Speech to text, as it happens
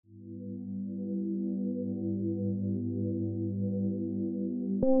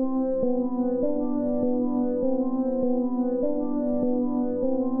Broadcasting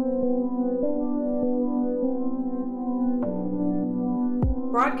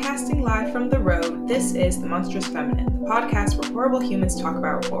live from the road, this is The Monstrous Feminine, the podcast where horrible humans talk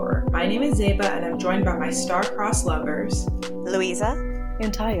about horror. My name is Zeba, and I'm joined by my star-crossed lovers, Louisa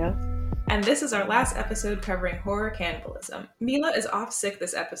and Taya. And this is our last episode covering horror cannibalism. Mila is off sick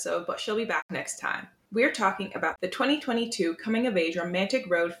this episode, but she'll be back next time. We're talking about the 2022 coming-of-age romantic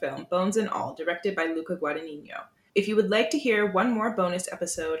road film Bones and All, directed by Luca Guadagnino. If you would like to hear one more bonus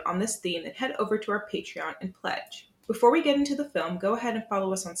episode on this theme, then head over to our Patreon and pledge. Before we get into the film, go ahead and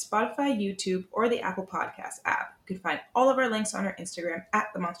follow us on Spotify, YouTube, or the Apple Podcast app. You can find all of our links on our Instagram at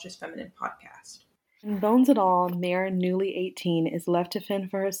The Monstrous Feminine Podcast. In Bones and All, Maren, newly 18, is left to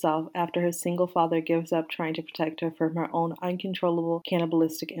fend for herself after her single father gives up trying to protect her from her own uncontrollable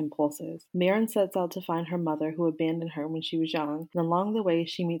cannibalistic impulses. Maren sets out to find her mother, who abandoned her when she was young, and along the way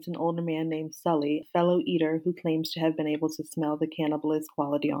she meets an older man named Sully, a fellow eater who claims to have been able to smell the cannibalist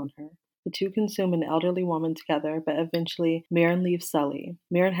quality on her. The two consume an elderly woman together, but eventually Maren leaves Sully.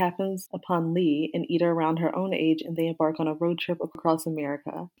 Maren happens upon Lee, an eater around her own age, and they embark on a road trip across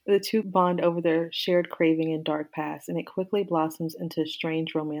America. The two bond over their shared craving and dark past, and it quickly blossoms into a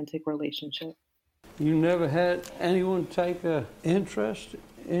strange romantic relationship. You never had anyone take an interest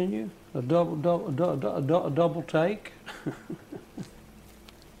in you? A double take?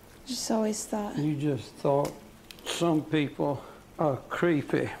 Just always thought. You just thought some people are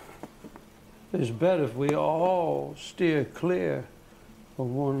creepy. It's better if we all steer clear of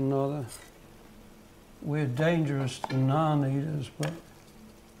one another. We're dangerous to non-eaters, but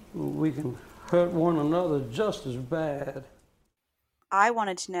we can hurt one another just as bad. I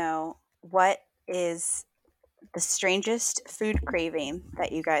wanted to know, what is the strangest food craving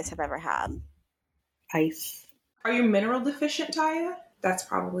that you guys have ever had? Ice. Are you mineral deficient, Taya? That's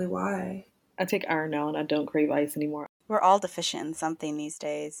probably why. I take iron now and I don't crave ice anymore. We're all deficient in something these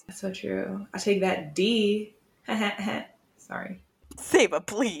days. That's so true. I take that D. Sorry. Zeba,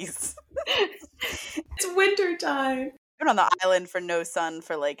 please. It's winter time. I've been on the island for no sun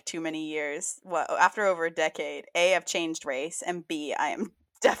for like too many years. Well, after over a decade, A, I've changed race, and B, I am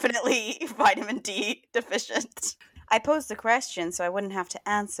definitely vitamin D deficient. I posed the question so I wouldn't have to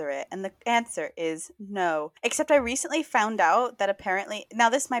answer it, and the answer is no. Except I recently found out that apparently, now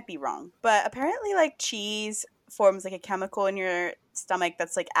this might be wrong, but apparently like cheese forms like a chemical in your stomach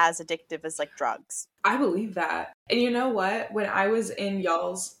that's like as addictive as like drugs. I believe that. And you know what? When I was in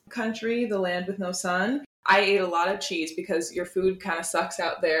y'all's country, the land with no sun, I ate a lot of cheese because your food kind of sucks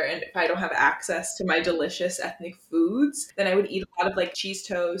out there. And if I don't have access to my delicious ethnic foods, then I would eat a lot of like cheese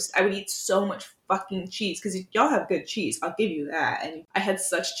toast. I would eat so much fucking cheese because y'all have good cheese. I'll give you that. And I had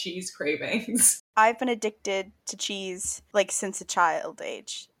such cheese cravings. I've been addicted to cheese like since a child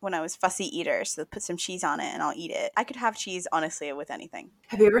age when I was fussy eater. So put some cheese on it and I'll eat it. I could have cheese honestly with anything.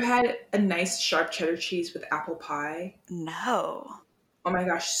 Have you ever had a nice sharp cheddar cheese with apple pie? No. Oh my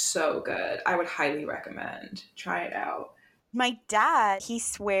gosh, so good. I would highly recommend. Try it out. My dad, he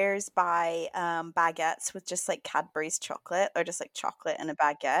swears by baguettes with just like Cadbury's chocolate or just like chocolate and a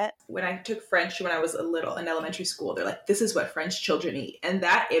baguette. When I took French when I was little in elementary school, they're like, this is what French children eat. And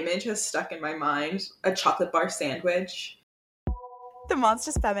that image has stuck in my mind. A chocolate bar sandwich. The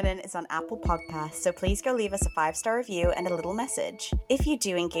Monstrous Feminine is on Apple Podcasts, so please go leave us a 5-star review and a little message. If you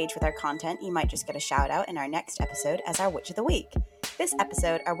do engage with our content, you might just get a shout out in our next episode as our Witch of the Week. This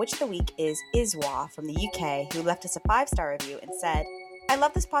episode, our Witch of the Week is Iswa from the UK, who left us a 5-star review and said, I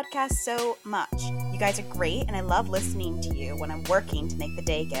love this podcast so much. You guys are great, and I love listening to you when I'm working to make the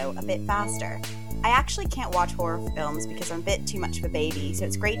day go a bit faster. I actually can't watch horror films because I'm a bit too much of a baby, so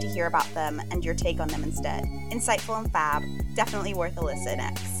it's great to hear about them and your take on them instead. Insightful and fab, definitely worth a listen,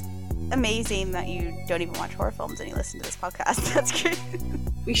 X. Amazing that you don't even watch horror films and you listen to this podcast. That's great.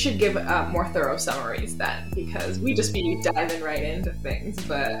 We should give more thorough summaries then, because we just be diving right into things,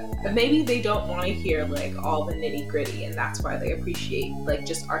 but maybe they don't want to hear like all the nitty gritty, and that's why they appreciate like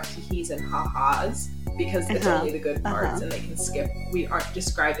just our hee-hees and ha-has, because it's only the good parts and they can skip. We aren't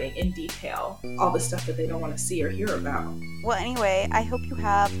describing in detail all the stuff that they don't want to see or hear about. Well, anyway, I hope you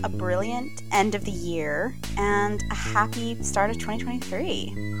have a brilliant end of the year and a happy start of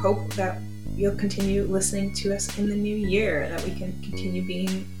 2023. Hope that you'll continue listening to us in the new year, and that we can continue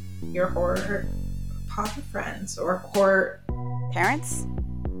being your horror papa friends or horror parents.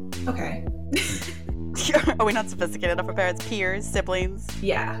 Okay. Are we not sophisticated enough for parents? Peers, siblings?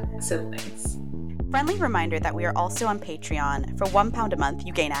 Yeah, siblings. Friendly reminder that we are also on Patreon. For £1 a month,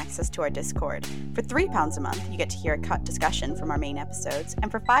 you gain access to our Discord. For £3 a month, you get to hear a cut discussion from our main episodes. And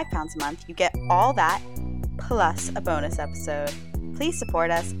for £5 a month, you get all that plus a bonus episode. Please support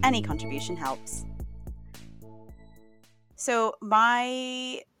us. Any contribution helps. So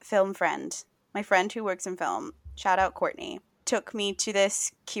my film friend, my friend who works in film, shout out Courtney, took me to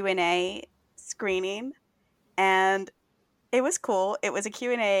this Q&A screening, and it was cool. It was a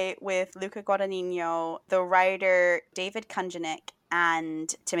Q&A with Luca Guadagnino, the writer David Kunjanik,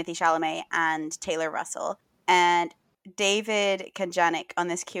 and Timothy Chalamet, and Taylor Russell. And David Kunjanik on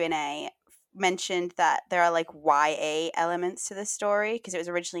this Q&A mentioned that there are like YA elements to this story because it was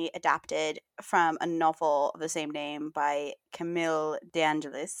originally adapted from a novel of the same name by Camille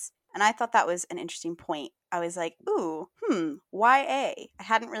DeAngelis. And I thought that was an interesting point. I was like, ooh, YA. I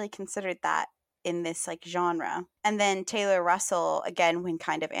hadn't really considered that in this like genre. And then Taylor Russell, again, when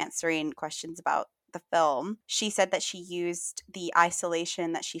kind of answering questions about the film, she said that she used the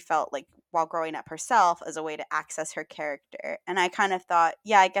isolation that she felt like while growing up herself as a way to access her character. And I kind of thought,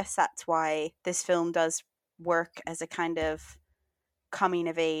 yeah, I guess that's why this film does work as a kind of coming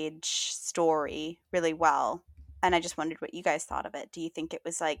of age story really well. And I just wondered what you guys thought of it. Do you think it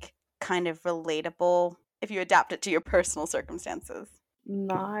was like kind of relatable if you adapt it to your personal circumstances?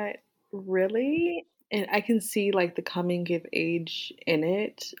 Not really. And I can see like the coming of age in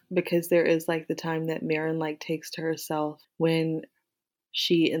it because there is like the time that Marin like takes to herself when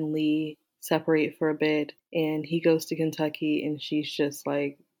she and Lee separate for a bit and he goes to Kentucky and she's just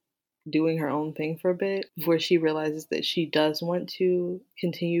like doing her own thing for a bit before she realizes that she does want to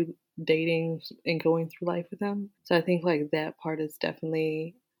continue dating and going through life with him. So I think like that part is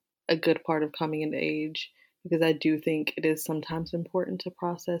definitely a good part of coming into age because I do think it is sometimes important to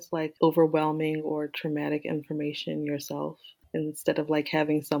process like overwhelming or traumatic information yourself instead of like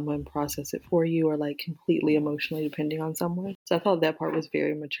having someone process it for you or like completely emotionally depending on someone. So I thought that part was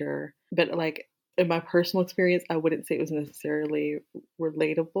very mature. But like in my personal experience, I wouldn't say it was necessarily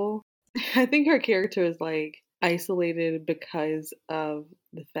relatable. I think her character is like isolated because of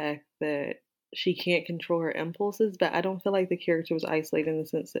the fact that she can't control her impulses, but I don't feel like the character was isolated in the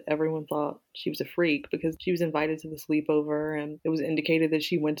sense that everyone thought she was a freak because she was invited to the sleepover and it was indicated that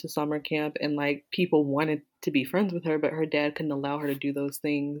she went to summer camp and like people wanted to be friends with her, but her dad couldn't allow her to do those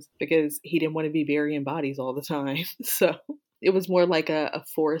things because he didn't want to be burying bodies all the time. So it was more like a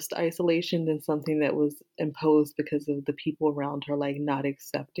forced isolation than something that was imposed because of the people around her like not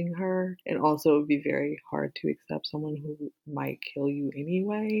accepting her. And also it would be very hard to accept someone who might kill you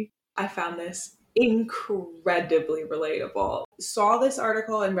anyway. I found this incredibly relatable. Saw this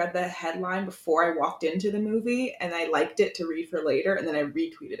article and read the headline before I walked into the movie, and I liked it to read for later, and then I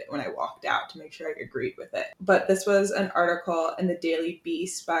retweeted it when I walked out to make sure I agreed with it. But this was an article in the Daily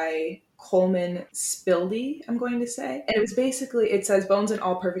Beast by Coleman Spildy, I'm going to say. And it was basically, it says Bones and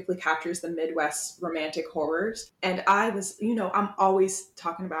All perfectly captures the Midwest romantic horrors. And I was, I'm always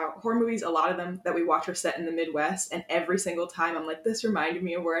talking about horror movies. A lot of them that we watch are set in the Midwest. And every single time I'm like, this reminded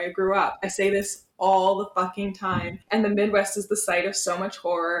me of where I grew up. I say this all the fucking time. And the Midwest is the site of so much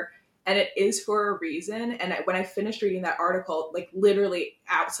horror. And it is for a reason. And when I finished reading that article, like literally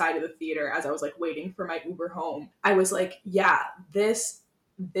outside of the theater, as I was like waiting for my Uber home, I was like, yeah, this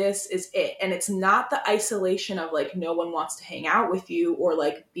is it. And it's not the isolation of like no one wants to hang out with you or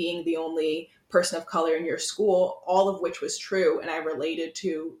like being the only person of color in your school, all of which was true. And I related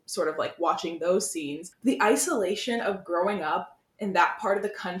to sort of like watching those scenes. The isolation of growing up in that part of the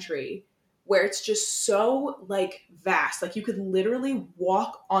country where it's just so like vast, like you could literally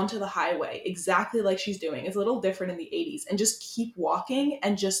walk onto the highway exactly like she's doing. It's a little different in the 80s and just keep walking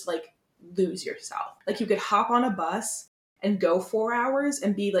and just like lose yourself. Like you could hop on a bus and go 4 hours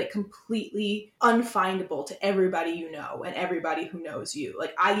and be like completely unfindable to everybody you know and everybody who knows you.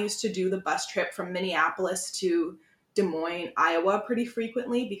 Like I used to do the bus trip from Minneapolis to Des Moines, Iowa pretty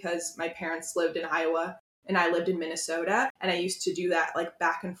frequently because my parents lived in Iowa and I lived in Minnesota. And I used to do that like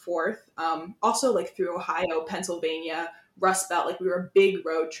back and forth. Also like through Ohio, Pennsylvania, Rust Belt, like we were a big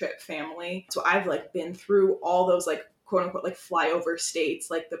road trip family. So I've like been through all those like quote unquote like flyover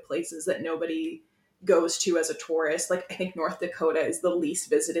states, like the places that nobody goes to as a tourist. Like I think North Dakota is the least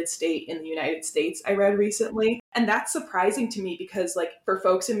visited state in the United States, I read recently. And that's surprising to me because like for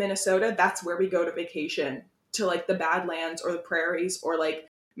folks in Minnesota, that's where we go to vacation, to like the Badlands or the prairies or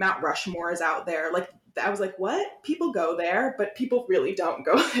like Mount Rushmore is out there. Like I was like, what? People go there, but people really don't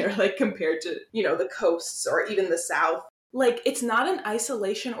go there like compared to, the coasts or even the South. Like it's not an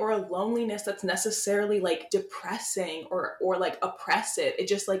isolation or a loneliness that's necessarily like depressing or like oppressive. It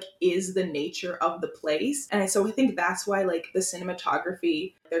just like is the nature of the place. And so I think that's why like the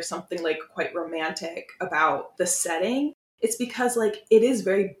cinematography, there's something like quite romantic about the setting. It's because like it is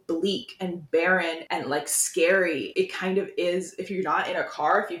very bleak and barren and like scary. It kind of is. If you're not in a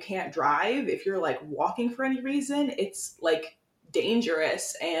car, if you can't drive, if you're like walking for any reason, it's like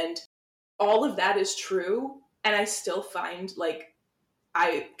dangerous, and all of that is true. And I still find, like,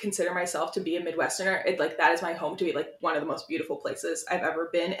 I consider myself to be a Midwesterner. It, like, that is my home to be, like, one of the most beautiful places I've ever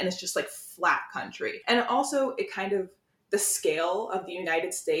been. And it's just like flat country. And also it kind of, the scale of the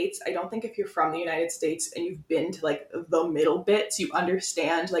United States, I don't think if you're from the United States and you've been to, like, the middle bits, you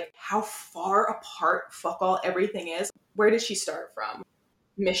understand, like, how far apart fuck all everything is. Where did she start from?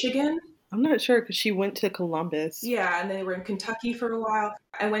 Michigan? I'm not sure because she went to Columbus. Yeah, and they were in Kentucky for a while.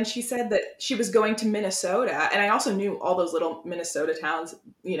 And when she said that she was going to Minnesota, and I also knew all those little Minnesota towns,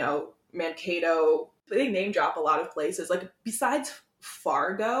 you know, Mankato, they name drop a lot of places. Like, besides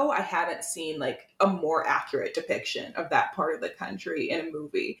Fargo, I haven't seen, like, a more accurate depiction of that part of the country in a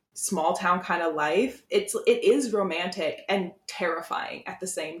movie. Small town kind of life. It is romantic and terrifying at the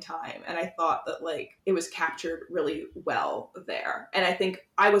same time. And I thought that, like, it was captured really well there. And I think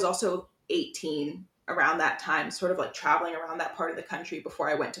I was also 18 around that time, sort of like traveling around that part of the country before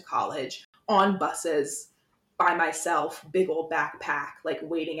I went to college, on buses by myself, big old backpack, like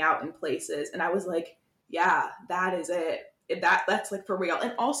waiting out in places. And I was like, yeah, that is it. That's like for real.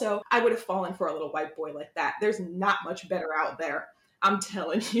 And also, I would have fallen for a little white boy like that. There's not much better out there. I'm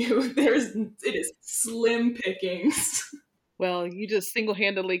telling you, it is slim pickings. Well, you just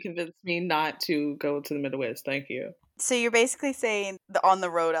single-handedly convinced me not to go to the Midwest. Thank you. So you're basically saying the on the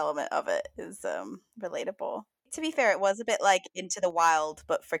road element of it is relatable. To be fair, it was a bit like Into the Wild,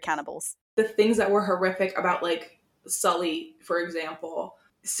 but for cannibals. The things that were horrific about, like, Sully, for example,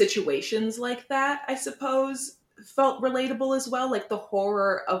 situations like that, I suppose, felt relatable as well. Like, the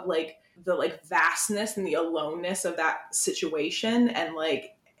horror of, like, the, like, vastness and the aloneness of that situation, and,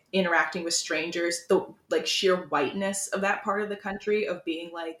 like, interacting with strangers, the, like, sheer whiteness of that part of the country, of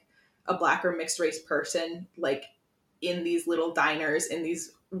being, like, a Black or mixed race person, like, in these little diners in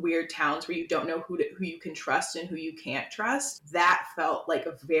these weird towns where you don't know who you can trust and who you can't trust. That felt like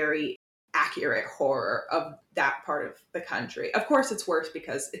a very accurate horror of that part of the country. Of course, it's worse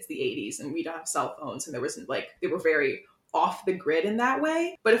because it's the 80s and we don't have cell phones, and there wasn't, like, they were very off the grid in that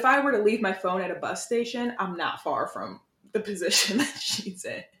way. But if I were to leave my phone at a bus station, I'm not far from the position that she's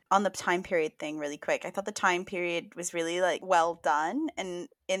in. On the time period thing really quick, I thought the time period was really, like, well done. And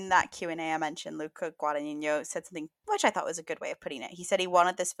in that Q&A I mentioned, Luca Guadagnino said something which I thought was a good way of putting it. He said he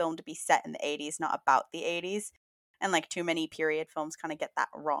wanted this film to be set in the 80s, not about the 80s. And, like, too many period films kind of get that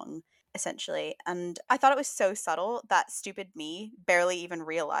wrong, essentially. And I thought it was so subtle that stupid me barely even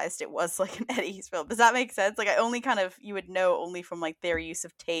realized it was, like, an 80s film. Does that make sense? Like, I only kind of, you would know only from, like, their use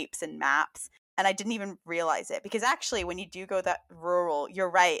of tapes and maps. And I didn't even realize it, because actually when you do go that rural,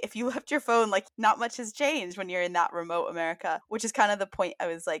 you're right. If you left your phone, like, not much has changed when you're in that remote America, which is kind of the point I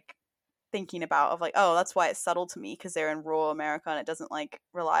was, like, thinking about, of, like, oh, that's why it's subtle to me, because they're in rural America and it doesn't, like,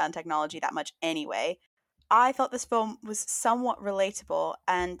 rely on technology that much anyway. I thought this film was somewhat relatable,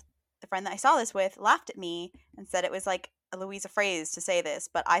 and the friend that I saw this with laughed at me and said it was, like, a Louisa phrase to say this,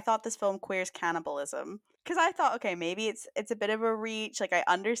 but I thought this film queers cannibalism. Because I thought, okay, maybe it's a bit of a reach. Like, I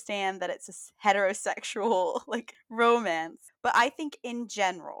understand that it's a heterosexual, like, romance. But I think in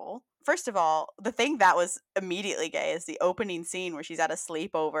general, first of all, the thing that was immediately gay is the opening scene where she's at a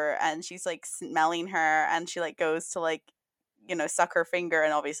sleepover and she's, like, smelling her, and she, like, goes to, like, you know, suck her finger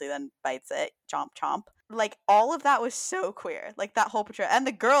and obviously then bites it. Chomp, chomp. Like, all of that was so queer. Like, that whole portrayal. And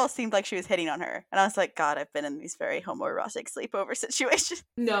the girl seemed like she was hitting on her. And I was like, God, I've been in these very homoerotic sleepover situations.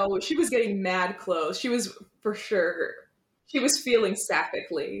 No, she was getting mad close. She was, for sure, she was feeling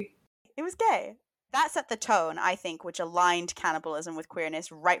sappically. It was gay. That set the tone, I think, which aligned cannibalism with queerness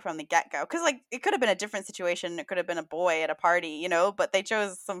right from the get-go. Because, like, it could have been a different situation. It could have been a boy at a party, you know, but they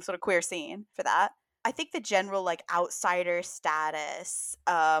chose some sort of queer scene for that. I think the general, like, outsider status,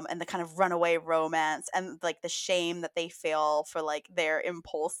 and the kind of runaway romance and, like, the shame that they feel for, like, their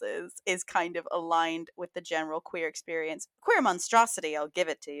impulses is kind of aligned with the general queer experience. Queer monstrosity, I'll give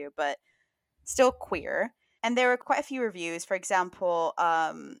it to you, but still queer. And there were quite a few reviews. For example,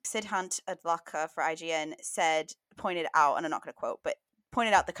 Siddhant Adlaka for IGN pointed out, and I'm not going to quote, but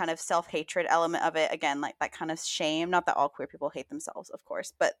pointed out the kind of self-hatred element of it. Again, like, that kind of shame. Not that all queer people hate themselves, of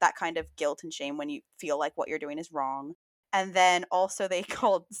course, but that kind of guilt and shame when you feel like what you're doing is wrong. And then also they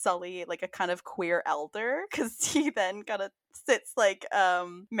called Sully, like, a kind of queer elder, because he then kind of sits, like,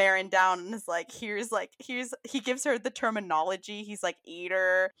 Marin down and is like, here's he gives her the terminology. He's like,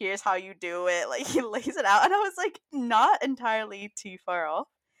 eater, here's how you do it. Like, he lays it out. And I was like, not entirely too far off.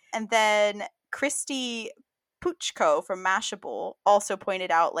 And then Christy Puchko from Mashable also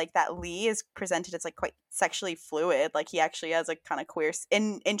pointed out like that Lee is presented as like quite sexually fluid. Like he actually has like kind of queer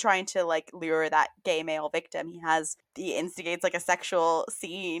in trying to like lure that gay male victim. He instigates like a sexual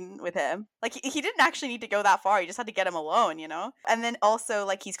scene with him. Like he didn't actually need to go that far. He just had to get him alone, you know? And then also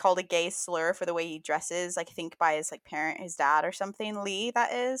like he's called a gay slur for the way he dresses, like I think by his like parent, his dad or something, Lee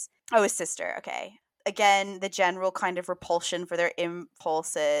that is. Oh, his sister. Okay. Again, the general kind of repulsion for their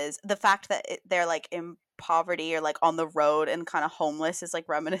impulses, the fact that they're like in poverty or like on the road and kind of homeless is like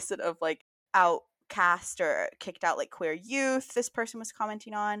reminiscent of like outcast or kicked out like queer youth this person was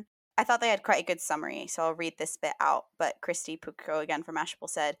commenting on. I thought they had quite a good summary, so I'll read this bit out. But Christy Pucco, again from Mashable,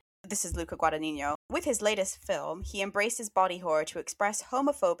 said, this is Luca Guadagnino. With his latest film, he embraces body horror to express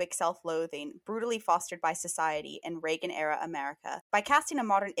homophobic self-loathing brutally fostered by society in Reagan-era America. By casting a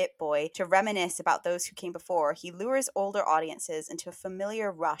modern it boy to reminisce about those who came before, he lures older audiences into a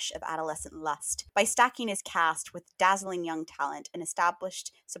familiar rush of adolescent lust. By stacking his cast with dazzling young talent and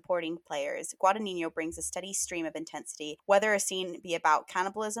established supporting players, Guadagnino brings a steady stream of intensity, whether a scene be about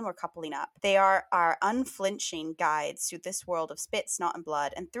cannibalism or coupling up. They are our unflinching guides through this world of spit, snot, and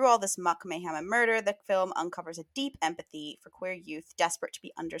blood, and through all this muck, mayhem, and murder, the film uncovers a deep empathy for queer youth desperate to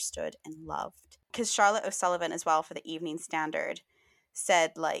be understood and loved. Because Charlotte O'Sullivan, as well, for the Evening Standard,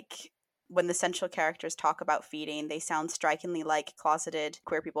 said, like, when the central characters talk about feeding, they sound strikingly like closeted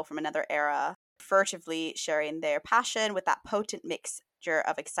queer people from another era, furtively sharing their passion with that potent mixture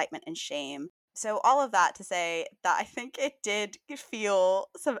of excitement and shame. So all of that to say that I think it did feel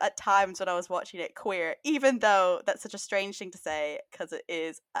some at times when I was watching it queer, even though that's such a strange thing to say because it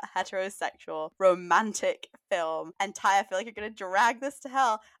is a heterosexual romantic film. And Ty, I feel like you're going to drag this to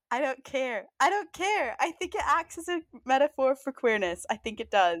hell. I don't care. I don't care. I think it acts as a metaphor for queerness. I think it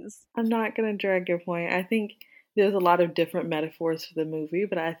does. I'm not going to drag your point. I think there's a lot of different metaphors for the movie,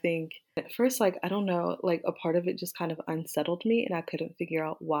 but I think at first, like, I don't know, like a part of it just kind of unsettled me and I couldn't figure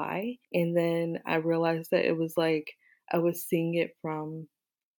out why. And then I realized that it was like I was seeing it from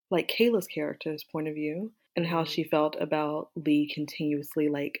like Kayla's character's point of view and how she felt about Lee continuously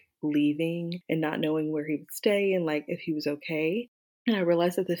like leaving and not knowing where he would stay and like if he was okay. And I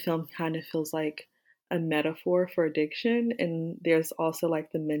realized that the film kind of feels like a metaphor for addiction. And there's also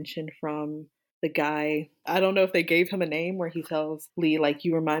like the mention from the guy, I don't know if they gave him a name, where he tells Lee, like,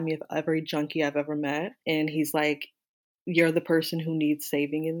 you remind me of every junkie I've ever met. And he's like, you're the person who needs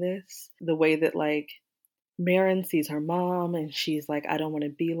saving in this. The way that like Marin sees her mom and she's like, I don't want to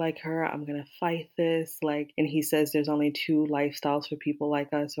be like her. I'm going to fight this. Like, and he says there's only two lifestyles for people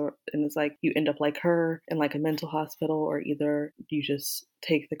like us. And it's like, you end up like her in like a mental hospital, or either you just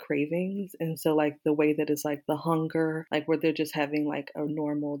take the cravings. And so like the way that it's like the hunger, like where they're just having like a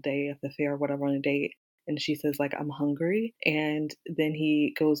normal day at the fair or whatever on a date. And she says like, I'm hungry. And then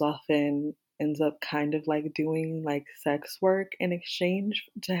he goes off and ends up kind of like doing like sex work in exchange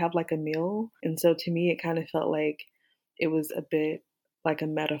to have like a meal. And so to me, it kind of felt like it was a bit like a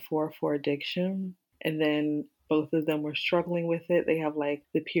metaphor for addiction. And then both of them were struggling with it. They have like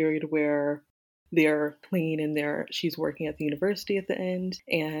the period where they're clean and she's working at the university at the end,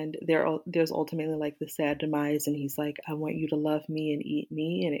 and there's ultimately like the sad demise, and he's like, I want you to love me and eat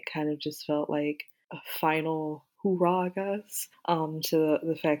me. And it kind of just felt like a final hoorah, I guess, to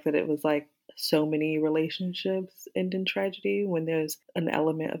the fact that it was like so many relationships end in tragedy when there's an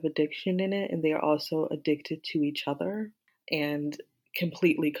element of addiction in it, and they are also addicted to each other and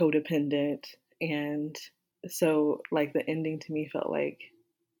completely codependent. And so like the ending to me felt like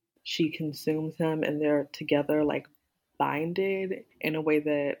she consumes him and they're together like binded in a way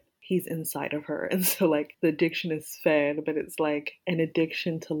that he's inside of her. And so like the addiction is fed, but it's like an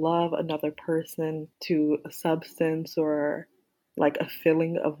addiction to love another person, to a substance, or like a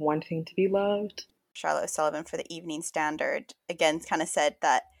feeling of wanting to be loved. Charlotte O'Sullivan for the Evening Standard again kind of said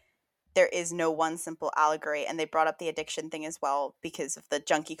that there is no one simple allegory, and they brought up the addiction thing as well because of the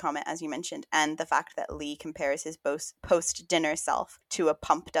junkie comment, as you mentioned, and the fact that Lee compares his post-dinner self to a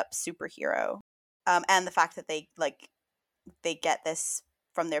pumped-up superhero, and the fact that they get this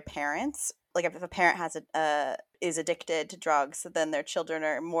from their parents. Like if a parent is addicted to drugs, then their children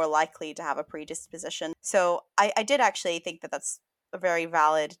are more likely to have a predisposition. So I did actually think that that's a very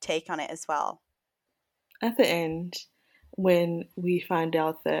valid take on it as well. At the end, when we find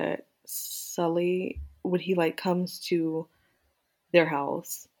out that Sully, when he like comes to their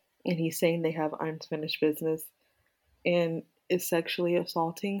house and he's saying they have unfinished business and is sexually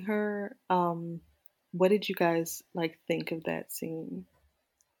assaulting her, what did you guys like think of that scene?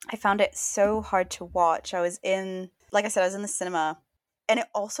 I found it so hard to watch. I was in the cinema, And it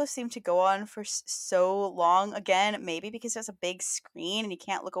also seemed to go on for so long. Again, maybe because it's a big screen and you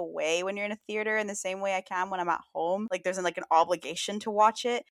can't look away when you're in a theater in the same way I can when I'm at home. Like there's like an obligation to watch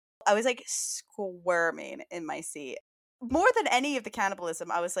it. I was like squirming in my seat. More than any of the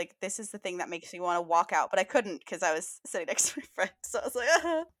cannibalism, I was like, this is the thing that makes me want to walk out. But I couldn't because I was sitting next to my friend. So I was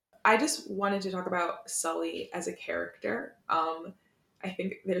like, I just wanted to talk about Sully as a character. I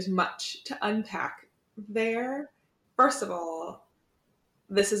think there's much to unpack there. First of all,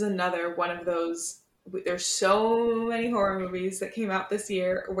 this is another one of those, there's so many horror movies that came out this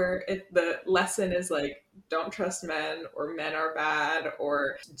year where the lesson is like, don't trust men, or men are bad,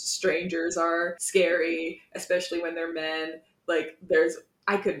 or strangers are scary, especially when they're men. Like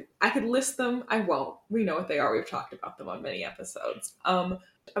I could list them. I won't. We know what they are. We've talked about them on many episodes. I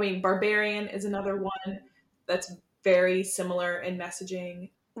mean, Barbarian is another one that's very similar in messaging.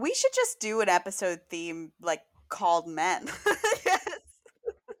 We should just do an episode theme like called Men. Yes.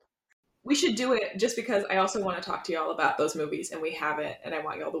 We should do it just because I also want to talk to y'all about those movies, and we haven't, and I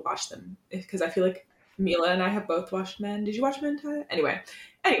want y'all to watch them because I feel like Mila and I have both watched Men. Did you watch Men, Ty? Anyway,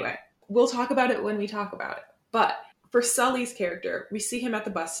 we'll talk about it when we talk about it. But for Sully's character, we see him at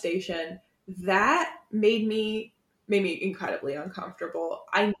the bus station. That made me incredibly uncomfortable.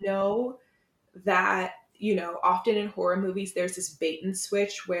 I know that, you know, often in horror movies, there's this bait and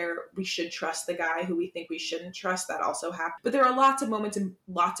switch where we should trust the guy who we think we shouldn't trust. That also happens. But there are lots of moments in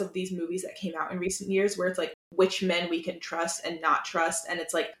lots of these movies that came out in recent years where it's like which men we can trust and not trust. And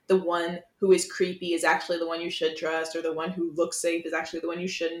it's like the one who is creepy is actually the one you should trust, or the one who looks safe is actually the one you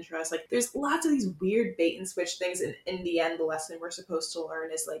shouldn't trust. Like there's lots of these weird bait and switch things. And in the end, the lesson we're supposed to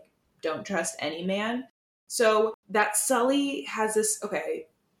learn is like, don't trust any man. So that Sully has this, okay,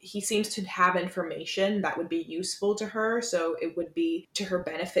 he seems to have information that would be useful to her, so it would be to her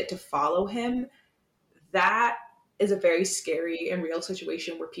benefit to follow him. That is a very scary and real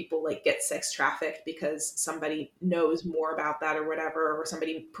situation where people like get sex trafficked because somebody knows more about that or whatever, or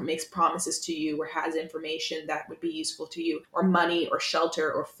somebody makes promises to you or has information that would be useful to you, or money or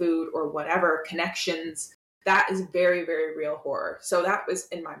shelter or food or whatever, connections. That is very, very real horror. So that was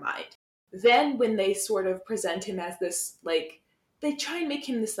in my mind. Then when they sort of present him as this, like, they try and make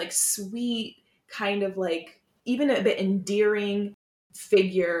him this like sweet kind of like even a bit endearing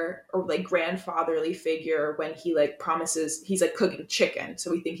figure, or like grandfatherly figure, when he like promises, he's like cooking chicken,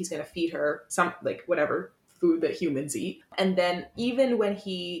 so we think he's going to feed her some like whatever food that humans eat. And then even when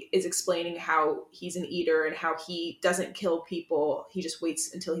he is explaining how he's an eater and how he doesn't kill people, he just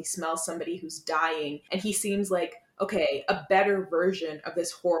waits until he smells somebody who's dying, and he seems like, okay, a better version of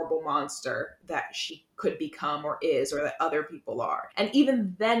this horrible monster that she could become or is, or that other people are. And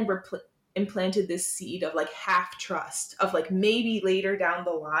even then we're implanted this seed of like half trust, of like maybe later down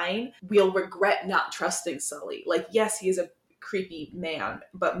the line we'll regret not trusting Sully. Like, yes, he is a creepy man,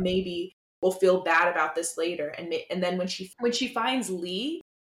 but maybe we'll feel bad about this later. And then when she finds Lee,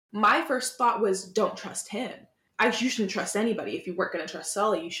 my first thought was, don't trust him. You shouldn't trust anybody. If you weren't going to trust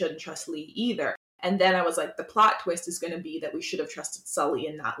Sully, you shouldn't trust Lee either. And then I was like, the plot twist is going to be that we should have trusted Sully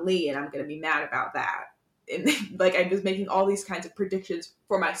and not Lee, and I'm going to be mad about that. And like, I was making all these kinds of predictions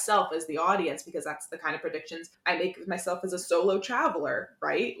for myself as the audience, because that's the kind of predictions I make of myself as a solo traveler,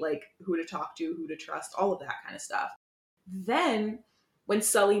 right? Like who to talk to, who to trust, all of that kind of stuff. Then when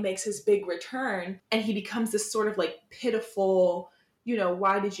Sully makes his big return and he becomes this sort of like pitiful, you know,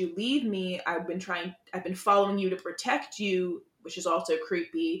 why did you leave me? I've been following you to protect you, which is also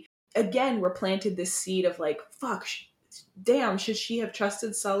creepy. Again, we're planted this seed of like, fuck, damn, should she have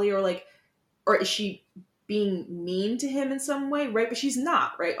trusted Sully, or is she being mean to him in some way, right? But she's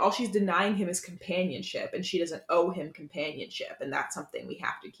not, right? All she's denying him is companionship, and she doesn't owe him companionship, and that's something we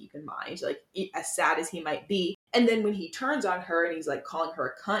have to keep in mind, like, as sad as he might be. And then when he turns on her and he's like calling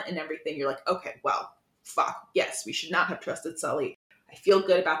her a cunt and everything, you're like, okay, well, fuck, yes, we should not have trusted Sully. I feel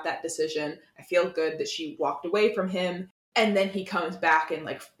good about that decision. I feel good that she walked away from him. And then he comes back and,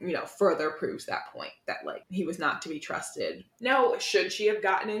 like, you know, further proves that point, that, like, he was not to be trusted. Now, should she have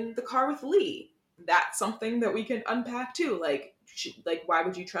gotten in the car with Lee? That's something that we can unpack, too. Like, why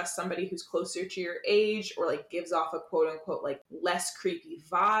would you trust somebody who's closer to your age, or, like, gives off a quote-unquote, like, less creepy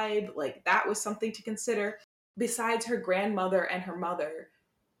vibe? Like, that was something to consider. Besides her grandmother and her mother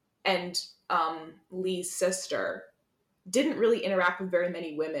and Lee's sister, didn't really interact with very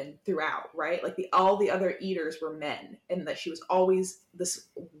many women throughout, right? Like all the other eaters were men, and that she was always this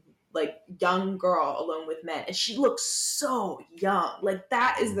like young girl alone with men, and she looks so young. Like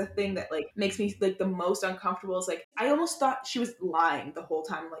that is the thing that like makes me like the most uncomfortable, is like I almost thought she was lying the whole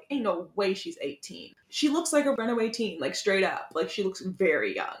time. Like, ain't no way she's 18. She looks like a runaway teen, like straight up. Like she looks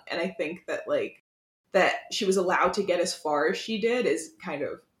very young. And I think that like that she was allowed to get as far as she did is kind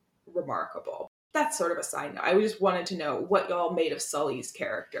of remarkable. That's sort of a side note. I just wanted to know what y'all made of Sully's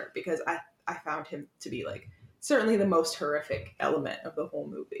character, because I found him to be like certainly the most horrific element of the whole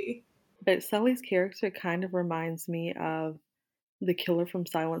movie. But Sully's character kind of reminds me of the killer from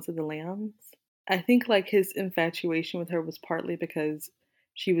Silence of the Lambs. I think like his infatuation with her was partly because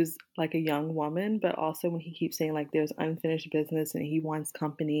she was like a young woman, but also when he keeps saying like there's unfinished business and he wants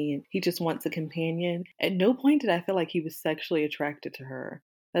company and he just wants a companion. At no point did I feel like he was sexually attracted to her.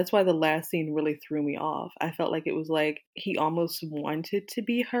 That's why the last scene really threw me off. I felt like it was like he almost wanted to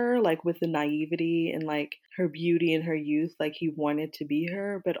be her, like with the naivety and like her beauty and her youth, like he wanted to be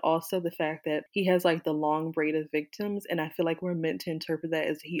her, but also the fact that he has like the long braid of victims, and I feel like we're meant to interpret that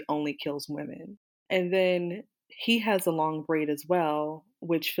as he only kills women. And then he has a long braid as well,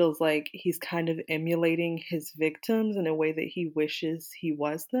 which feels like he's kind of emulating his victims in a way that he wishes he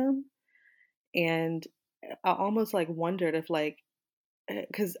was them. And I almost like wondered if like,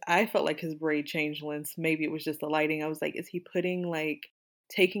 because I felt like his braid changed lengths. Maybe it was just the lighting. I was like, is he putting like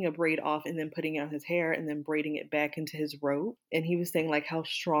taking a braid off and then putting out his hair and then braiding it back into his rope? And he was saying like how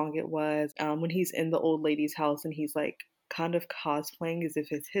strong it was when he's in the old lady's house and he's like kind of cosplaying as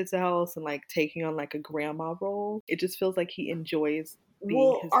if it's his house and like taking on like a grandma role. It just feels like he enjoys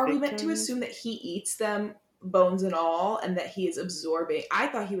being his Are we victim. meant to assume that he eats them, bones and all, and that he is absorbing? I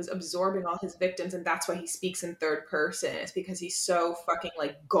thought he was absorbing all his victims, and that's why he speaks in third person. It's because he's so fucking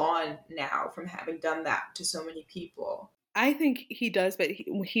like gone now from having done that to so many people. I think he does, but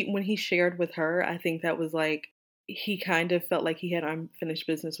when he shared with her, I think that was like he kind of felt like he had unfinished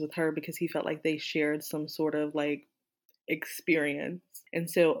business with her because he felt like they shared some sort of like experience. And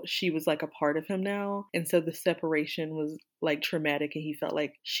so she was like a part of him now. And so the separation was like traumatic and he felt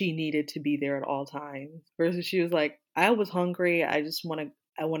like she needed to be there at all times. Versus she was like, I was hungry, I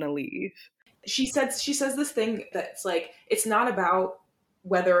want to leave. She says this thing that's like, it's not about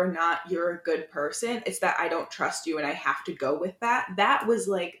whether or not you're a good person, it's that I don't trust you and I have to go with that. That was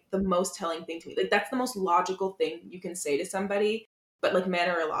like the most telling thing to me. Like that's the most logical thing you can say to somebody. But like men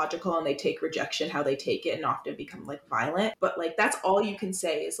are illogical and they take rejection how they take it and often become like violent. But like that's all you can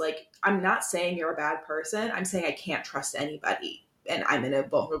say is like, I'm not saying you're a bad person. I'm saying I can't trust anybody and I'm in a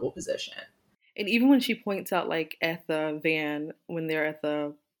vulnerable position. And even when she points out like at the van when they're at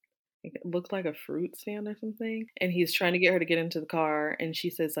the, it looked like a fruit stand or something, and he's trying to get her to get into the car and she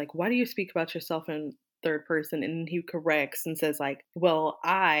says like, why do you speak about yourself in third person? And he corrects and says like, well,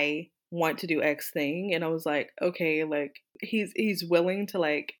 I want to do X thing. And I was like, okay, like he's willing to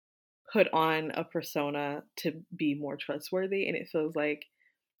like put on a persona to be more trustworthy, and it feels like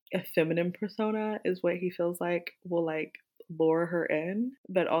a feminine persona is what he feels like will like lure her in,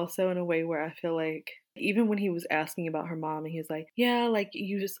 but also in a way where I feel like even when he was asking about her mom and he was like, yeah, like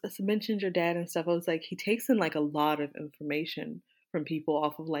you just mentioned your dad and stuff, I was like, he takes in like a lot of information from people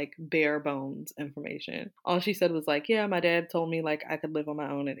off of like bare bones information. All she said was like, yeah, my dad told me like I could live on my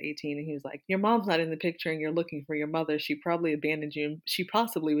own at 18. And he was like, your mom's not in the picture and you're looking for your mother. She probably abandoned you. And she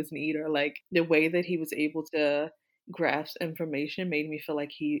possibly was an eater. Like the way that he was able to grasp information made me feel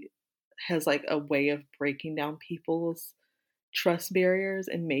like he has like a way of breaking down people's trust barriers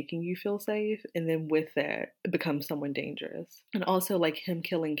and making you feel safe, and then with that it becomes someone dangerous. And also like him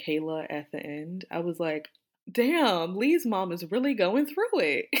killing Kayla at the end, I was like, damn, Lee's mom is really going through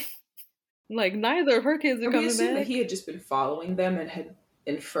it. Like neither of her kids are coming back. That he had just been following them and had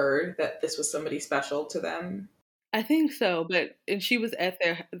inferred that this was somebody special to them. I think so, and she was at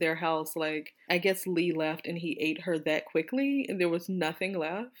their house, like, I guess Lee left and he ate her that quickly and there was nothing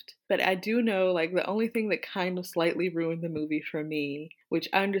left. But I do know, like, the only thing that kind of slightly ruined the movie for me, which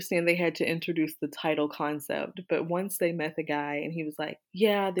I understand they had to introduce the title concept, but once they met the guy and he was like,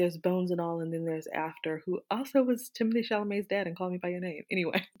 yeah, there's Bones and all, and then there's After, who also was Timothée Chalamet's dad and Call Me By Your Name.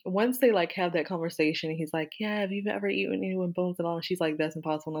 Anyway, once they, like, have that conversation and he's like, yeah, have you ever eaten anyone Bones and all? And she's like, that's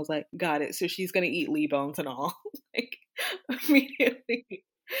impossible. And I was like, got it. So she's gonna eat Lee Bones and all. Like, immediately.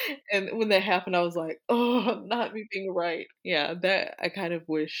 And when that happened, I was like, oh, not me being right. Yeah, that I kind of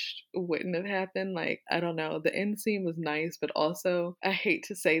wished wouldn't have happened. Like, I don't know. The end scene was nice, but also, I hate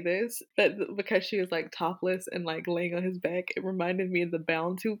to say this, but because she was like topless and like laying on his back, it reminded me of the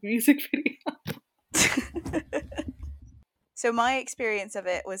Bound 2 music video. So my experience of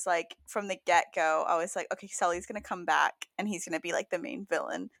it was like from the get-go, I was like, okay, Sully's going to come back and he's going to be like the main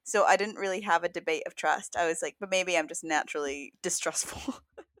villain. So I didn't really have a debate of trust. I was like, but maybe I'm just naturally distrustful.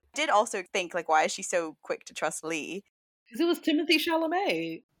 I did also think like, why is she so quick to trust Lee? Because it was Timothée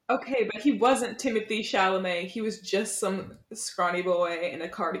Chalamet. Okay, but he wasn't Timothée Chalamet. He was just some scrawny boy in a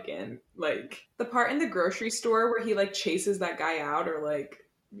cardigan. Like, the part in the grocery store where he, like, chases that guy out or, like,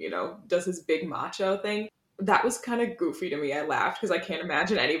 does his big macho thing. That was kind of goofy to me. I laughed because I can't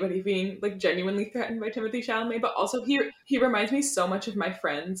imagine anybody being like genuinely threatened by Timothy Chalamet. But also he reminds me so much of my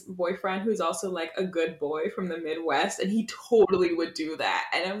friend's boyfriend, who's also like a good boy from the Midwest, and he totally would do that.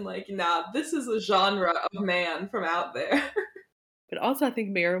 And I'm like, nah, this is a genre of man from out there. But also, I think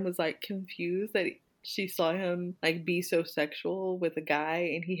Maren was like confused that she saw him like be so sexual with a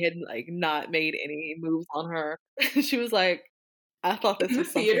guy, and he had like not made any moves on her. She was like, I thought this In the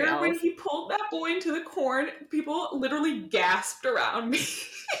was something theater, else. when he pulled that boy into the corn, people literally gasped around me.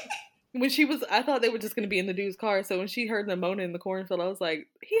 I thought they were just going to be in the dude's car. So when she heard them moaning in the cornfield, I was like,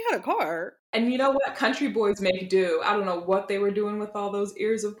 he had a car. And you know what? Country boys make do. I don't know what they were doing with all those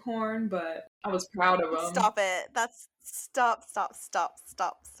ears of corn, but I was proud of them. Stop it. Stop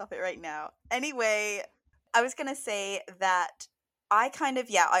it right now. Anyway, I was going to say that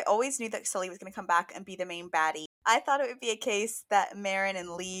I always knew that Sully was going to come back and be the main baddie. I thought it would be a case that Maren and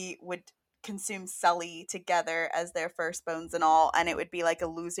Lee would consume Sully together as their firstborns and all, and it would be like a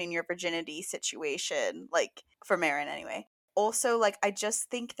losing your virginity situation, like for Maren anyway. Also, like, I just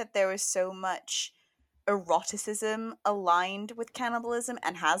think that there was so much eroticism aligned with cannibalism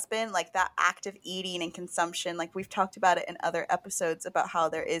and has been, like, that act of eating and consumption. Like, we've talked about it in other episodes about how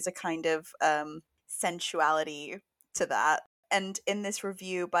there is a kind of sensuality to that. And in this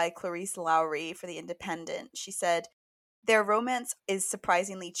review by Clarice Lowry for The Independent, she said, their romance is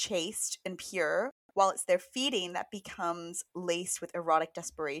surprisingly chaste and pure, while it's their feeding that becomes laced with erotic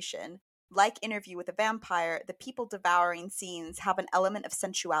desperation. Like Interview with a Vampire, the people-devouring scenes have an element of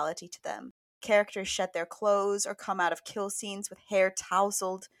sensuality to them. Characters shed their clothes or come out of kill scenes with hair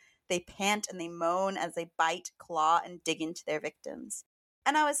tousled. They pant and they moan as they bite, claw, and dig into their victims.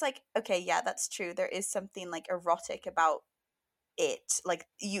 And I was like, okay, yeah, that's true. There is something like erotic about it. Like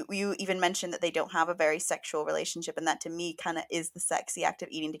you even mentioned that they don't have a very sexual relationship, and that to me kind of is the sexy act of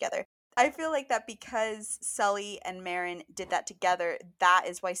eating together. I feel like that because Sully and Maren did that together, that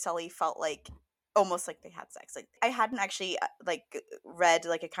is why Sully felt like almost like they had sex. Like, I hadn't actually like read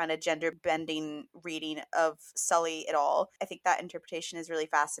like a kind of gender bending reading of Sully at all. I think that interpretation is really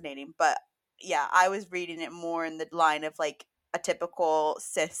fascinating, but yeah, I was reading it more in the line of like a typical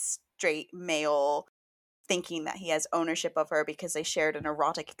cis straight male thinking that he has ownership of her because they shared an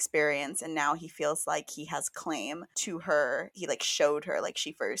erotic experience, and now he feels like he has claim to her. He like showed her, like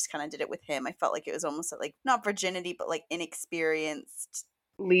she first kind of did it with him. I felt like it was almost like not virginity, but like inexperienced.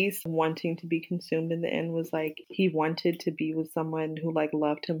 Least wanting to be consumed in the end was like he wanted to be with someone who like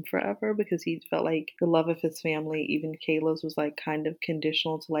loved him forever, because he felt like the love of his family, even Kayla's, was like kind of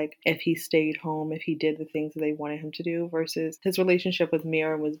conditional to like if he stayed home, if he did the things that they wanted him to do, versus his relationship with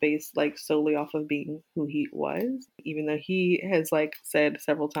Maren was based like solely off of being who he was, even though he has like said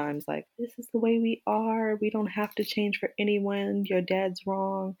several times like, this is the way we are, we don't have to change for anyone, your dad's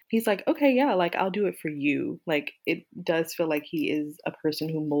wrong. He's like, okay, yeah, like I'll do it for you. Like it does feel like he is a person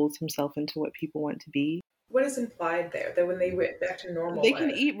who molds himself into what people want to be. What is implied there? That when they went back to normal, they can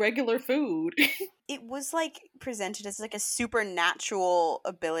eat regular food. It was like presented as like a supernatural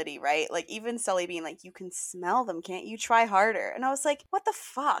ability, right? Like even Sully being like, you can smell them, can't you? Try harder. And I was like, what the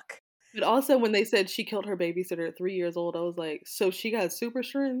fuck? But also when they said she killed her babysitter at 3 years old, I was like, so she got super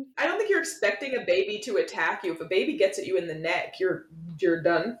strength? I don't think you're expecting a baby to attack you. If a baby gets at you in the neck, you're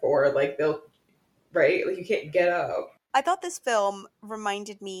done for. Like right? Like you can't get up. I thought this film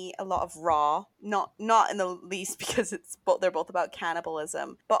reminded me a lot of Raw, not in the least because they're both about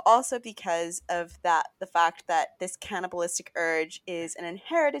cannibalism, but also because of the fact that this cannibalistic urge is an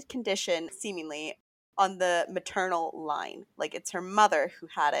inherited condition, seemingly, on the maternal line. Like it's her mother who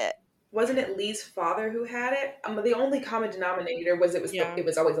had it. Wasn't it Lee's father who had it? The only common denominator was it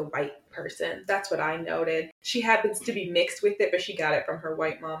was always a white person. That's what I noted. She happens to be mixed with it, but she got it from her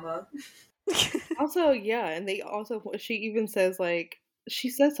white mama. Also, yeah, and she even says like, she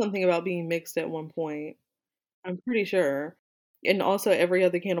says something about being mixed at one point, I'm pretty sure. And also every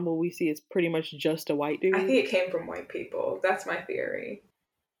other cannibal we see is pretty much just a white dude. I think it came from white people. That's my theory.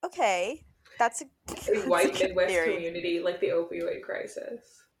 Okay, that's a white Midwest community, like the opioid crisis.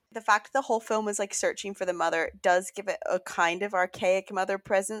 The fact that the whole film is like searching for the mother does give it a kind of archaic mother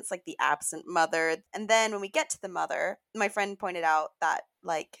presence, like the absent mother. And then when we get to the mother, my friend pointed out that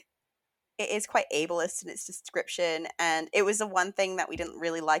like it is quite ableist in its description, and it was the one thing that we didn't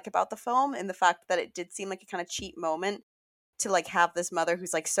really like about the film, in the fact that it did seem like a kind of cheap moment to like have this mother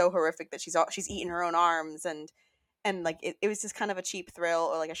who's like so horrific that she's eating her own arms, and like it was just kind of a cheap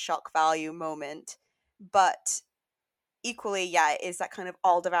thrill or like a shock value moment. But equally, yeah, it is that kind of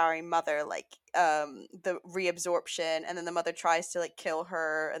all-devouring mother, like the reabsorption, and then the mother tries to like kill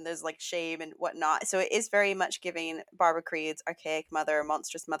her, and there's like shame and whatnot. So it is very much giving Barbara Creed's archaic mother,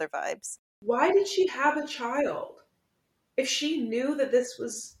 monstrous mother vibes. Why did she have a child? If she knew that this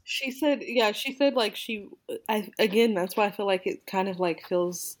was... She said like again, that's why I feel like it kind of like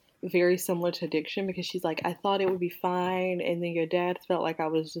feels very similar to addiction, because she's like, I thought it would be fine, and then your dad felt like I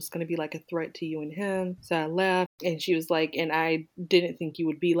was just going to be like a threat to you and him, so I left. And she was like, and I didn't think you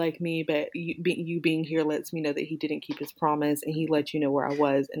would be like me, but you being here lets me know that he didn't keep his promise, and he let you know where I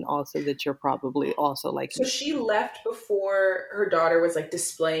was, and also that you're probably also like So me. she left before her daughter was like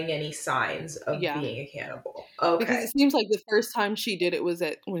displaying any signs of being a cannibal. Okay. Because it seems like the first time she did it was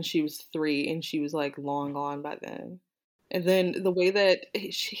when she was 3, and she was like long gone by then. And then the way that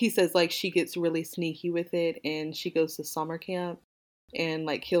he says, like, she gets really sneaky with it, and she goes to summer camp and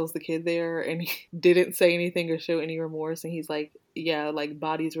like kills the kid there, and he didn't say anything or show any remorse. And he's like, yeah, like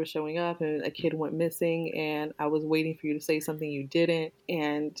bodies were showing up and a kid went missing, and I was waiting for you to say something, you didn't.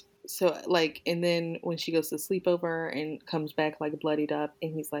 And so like, and then when she goes to sleepover and comes back like bloodied up,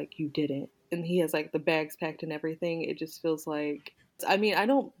 and he's like, you didn't. And he has like the bags packed and everything. It just feels like, I mean, I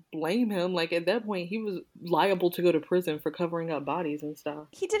don't blame him. Like, at that point, he was liable to go to prison for covering up bodies and stuff.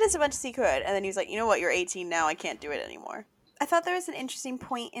 He did as much as he could, and then he was like, you know what, you're 18 now, I can't do it anymore. I thought there was an interesting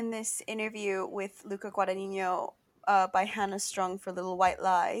point in this interview with Luca Guadagnino by Hannah Strong for Little White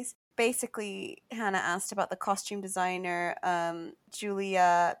Lies. Basically, Hannah asked about the costume designer,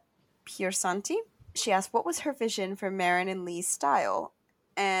 Giulia Piersanti. She asked what was her vision for Marin and Lee's style,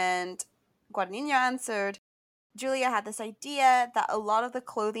 and Guadagnino answered, Julia had this idea that a lot of the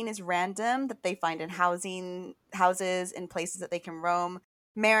clothing is random, that they find in houses, in places that they can roam.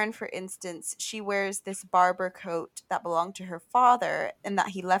 Marin, for instance, she wears this Barber coat that belonged to her father and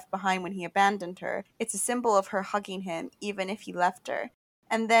that he left behind when he abandoned her. It's a symbol of her hugging him, even if he left her.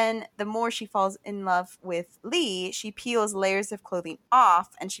 And then the more she falls in love with Lee, she peels layers of clothing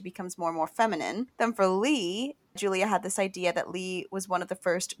off and she becomes more and more feminine. Then for Lee, Julia had this idea that Lee was one of the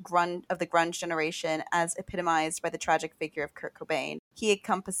first of the grunge generation, as epitomized by the tragic figure of Kurt Cobain. He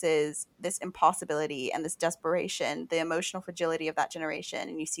encompasses this impossibility and this desperation, the emotional fragility of that generation,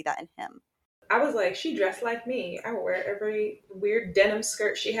 and you see that in him. I was like, she dressed like me. I would wear every weird denim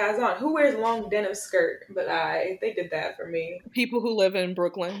skirt she has on. Who wears long denim skirt? But they did that for me. People who live in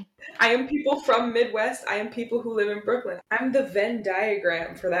Brooklyn. I am people from Midwest. I am people who live in Brooklyn. I'm the Venn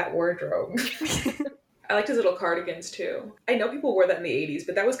diagram for that wardrobe. I liked his little cardigans too. I know people wore that in the 80s,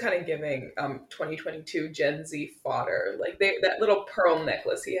 but that was kind of giving 2022 Gen Z fodder. Like that little pearl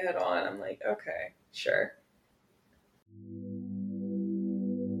necklace he had on. I'm like, okay, sure.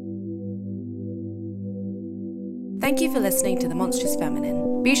 Thank you for listening to The Monstrous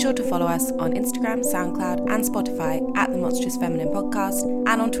Feminine. Be sure to follow us on Instagram, SoundCloud, and Spotify at The Monstrous Feminine Podcast,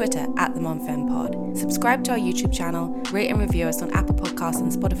 and on Twitter at The MonFemPod. Subscribe to our YouTube channel, rate and review us on Apple Podcasts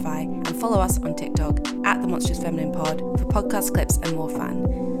and Spotify, and follow us on TikTok at The Monstrous Feminine Pod for podcast clips and more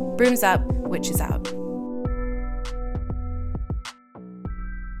fun. Brooms up, witches out.